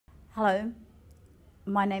Hello,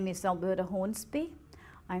 my name is Alberta Hornsby.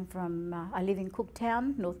 I live in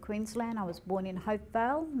Cooktown, North Queensland. I was born in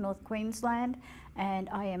Hopevale, North Queensland, and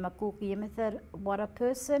I am a Guugu Yimithirr Wara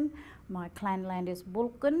person. My clan land is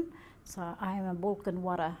Bulkan, so I am a Bulkan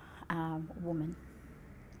Wara woman.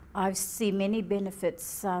 I see many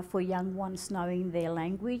benefits for young ones knowing their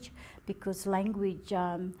language, because language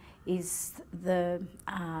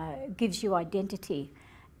gives you identity,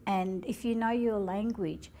 and if you know your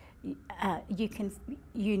language,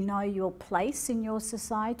 you know your place in your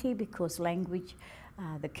society, because language,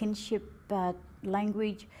 the kinship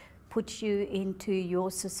language, puts you into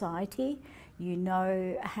your society. You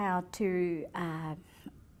know how to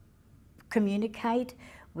communicate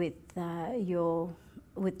with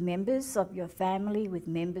members of your family, with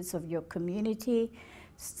members of your community.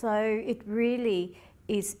 So it really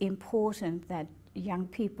is important that young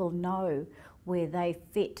people know where they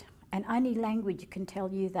fit, and only language can tell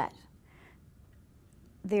you that.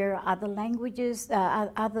 There are other languages,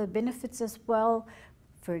 other benefits as well.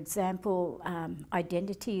 For example,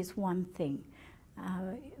 identity is one thing.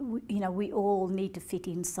 We all need to fit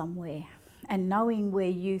in somewhere, and knowing where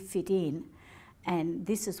you fit in, and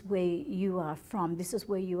this is where you are from, this is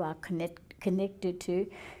where you are connected to,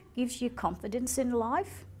 gives you confidence in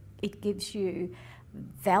life, it gives you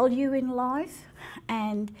value in life,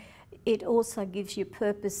 and it also gives you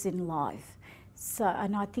purpose in life. So,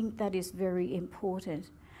 and I think that is very important.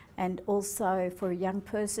 And also for a young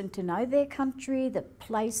person to know their country, the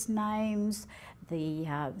place names,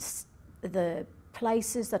 the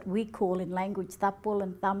places that we call in language Thapul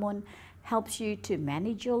and Thamun, helps you to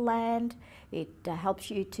manage your land, it helps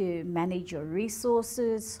you to manage your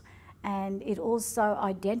resources, and it also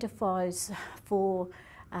identifies for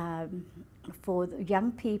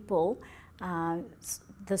young people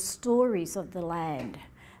the stories of the land,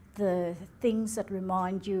 the things that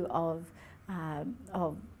remind you of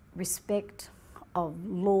respect, of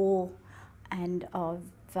law, and of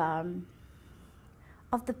the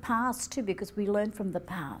past too, because we learn from the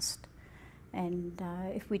past. And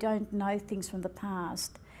if we don't know things from the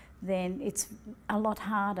past, then it's a lot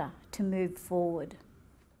harder to move forward.